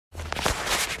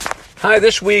Hi,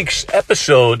 this week's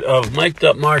episode of Mic'd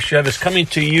Up Marshev is coming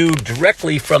to you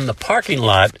directly from the parking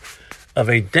lot of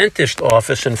a dentist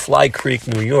office in Fly Creek,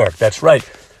 New York. That's right.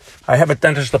 I have a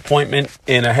dentist appointment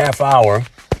in a half hour,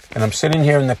 and I'm sitting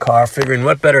here in the car figuring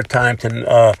what better time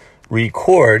to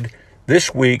record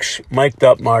this week's Mic'd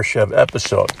Up Marshev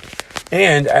episode.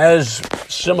 And as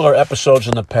similar episodes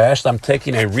in the past, I'm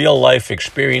taking a real-life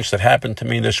experience that happened to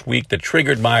me this week that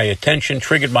triggered my attention,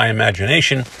 triggered my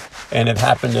imagination, and it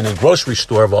happened in a grocery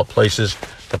store of all places,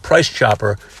 the Price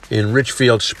Chopper in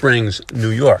Richfield Springs,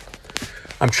 New York.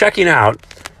 I'm checking out,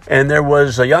 and there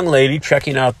was a young lady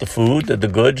checking out the food, the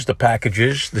goods, the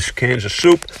packages, the cans of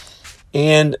soup,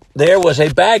 and there was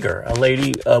a bagger,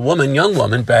 young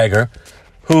woman bagger,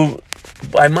 who,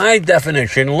 by my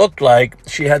definition, looked like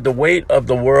she had the weight of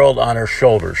the world on her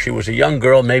shoulders. She was a young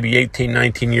girl, maybe 18,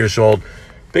 19 years old,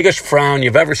 biggest frown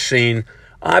you've ever seen,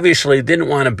 obviously didn't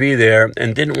want to be there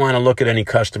and didn't want to look at any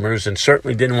customers and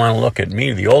certainly didn't want to look at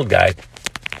me, the old guy.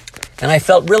 And I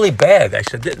felt really bad. I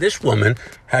said, this woman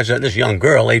this young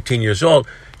girl, 18 years old,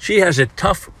 she has a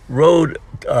tough road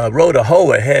to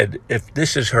hoe ahead if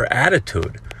this is her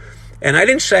attitude. And I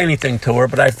didn't say anything to her,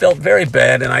 but I felt very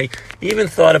bad. And I even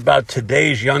thought about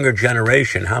today's younger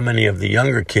generation, how many of the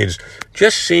younger kids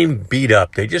just seem beat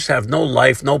up. They just have no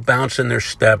life, no bounce in their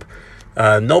step,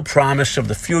 no promise of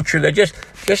the future. They just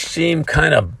seem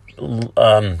kind of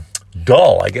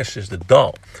dull, I guess is the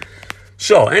dull.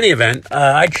 So, any event,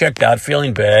 I checked out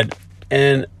feeling bad.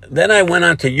 And then I went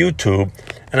onto YouTube.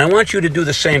 And I want you to do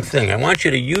the same thing. I want you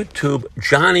to YouTube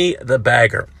Johnny the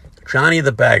Bagger. Johnny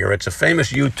the Bagger. It's a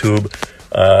famous YouTube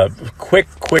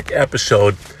quick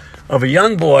episode of a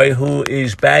young boy who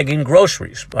is bagging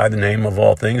groceries by the name of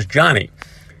all things Johnny.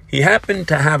 He happened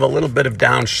to have a little bit of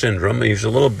Down syndrome. He's a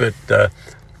little bit, he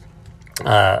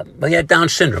had Down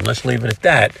syndrome. Let's leave it at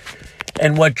that.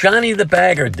 And what Johnny the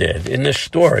Bagger did in this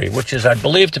story, which is I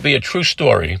believe to be a true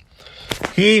story,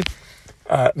 he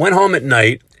went home at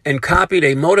night and copied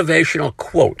a motivational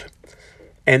quote.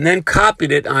 And then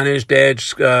copied it on his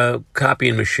dad's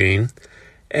copying machine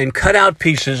and cut out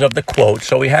pieces of the quote.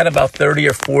 So he had about 30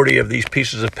 or 40 of these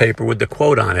pieces of paper with the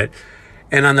quote on it.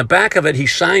 And on the back of it, he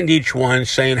signed each one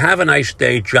saying, "Have a nice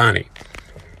day, Johnny."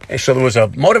 And so there was a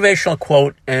motivational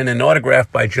quote and an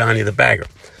autograph by Johnny the Bagger.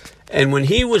 And when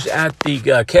he was at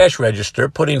the cash register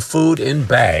putting food in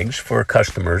bags for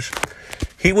customers,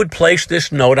 he would place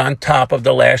this note on top of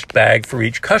the last bag for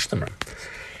each customer.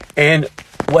 And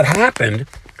what happened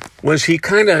was he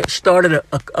kind of started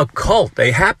a cult,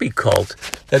 a happy cult,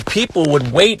 that people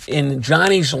would wait in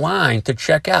Johnny's line to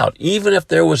check out. Even if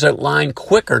there was a line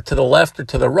quicker to the left or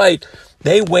to the right,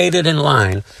 they waited in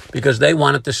line because they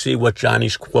wanted to see what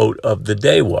Johnny's quote of the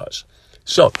day was.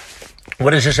 So,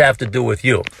 what does this have to do with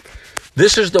you?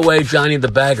 This is the way Johnny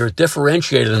the Bagger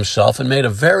differentiated himself and made a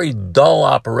very dull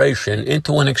operation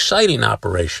into an exciting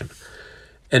operation.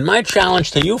 And my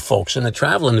challenge to you folks in the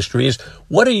travel industry is,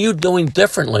 what are you doing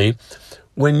differently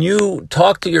when you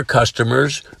talk to your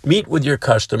customers, meet with your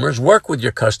customers, work with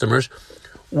your customers?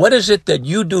 What is it that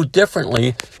you do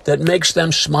differently that makes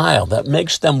them smile, that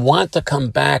makes them want to come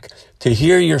back to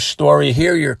hear your story,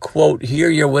 hear your quote, hear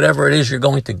your whatever it is you're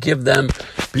going to give them,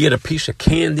 be it a piece of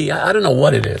candy? I don't know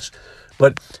what it is.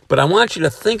 But I want you to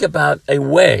think about a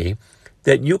way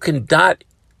that you can dot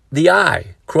the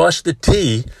I, cross the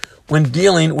T, when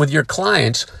dealing with your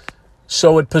clients,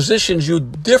 so it positions you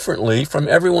differently from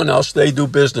everyone else they do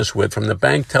business with, from the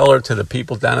bank teller to the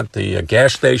people down at the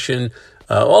gas station,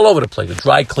 all over the place, the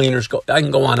dry cleaners, I can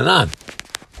go on and on.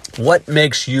 What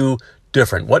makes you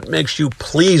different? What makes you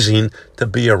pleasing to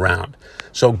be around?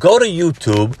 So go to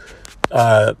YouTube,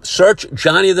 search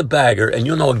Johnny the Bagger, and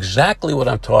you'll know exactly what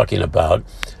I'm talking about.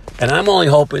 And I'm only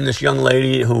hoping this young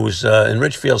lady who's in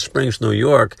Richfield Springs, New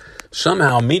York,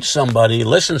 somehow meets somebody,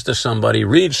 listens to somebody,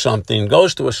 reads something,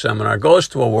 goes to a seminar, goes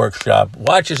to a workshop,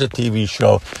 watches a TV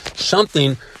show,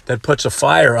 something that puts a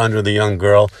fire under the young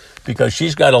girl, because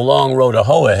she's got a long road to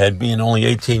hoe ahead, being only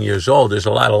 18 years old. There's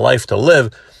a lot of life to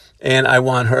live, and I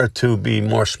want her to be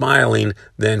more smiling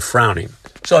than frowning.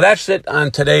 So that's it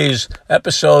on today's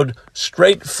episode,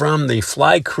 straight from the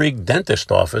Fly Creek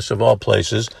dentist office, of all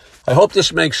places. I hope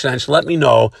this makes sense. Let me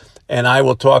know, and I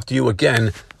will talk to you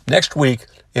again next week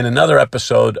in another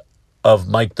episode of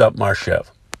Mic'd Up Marshev.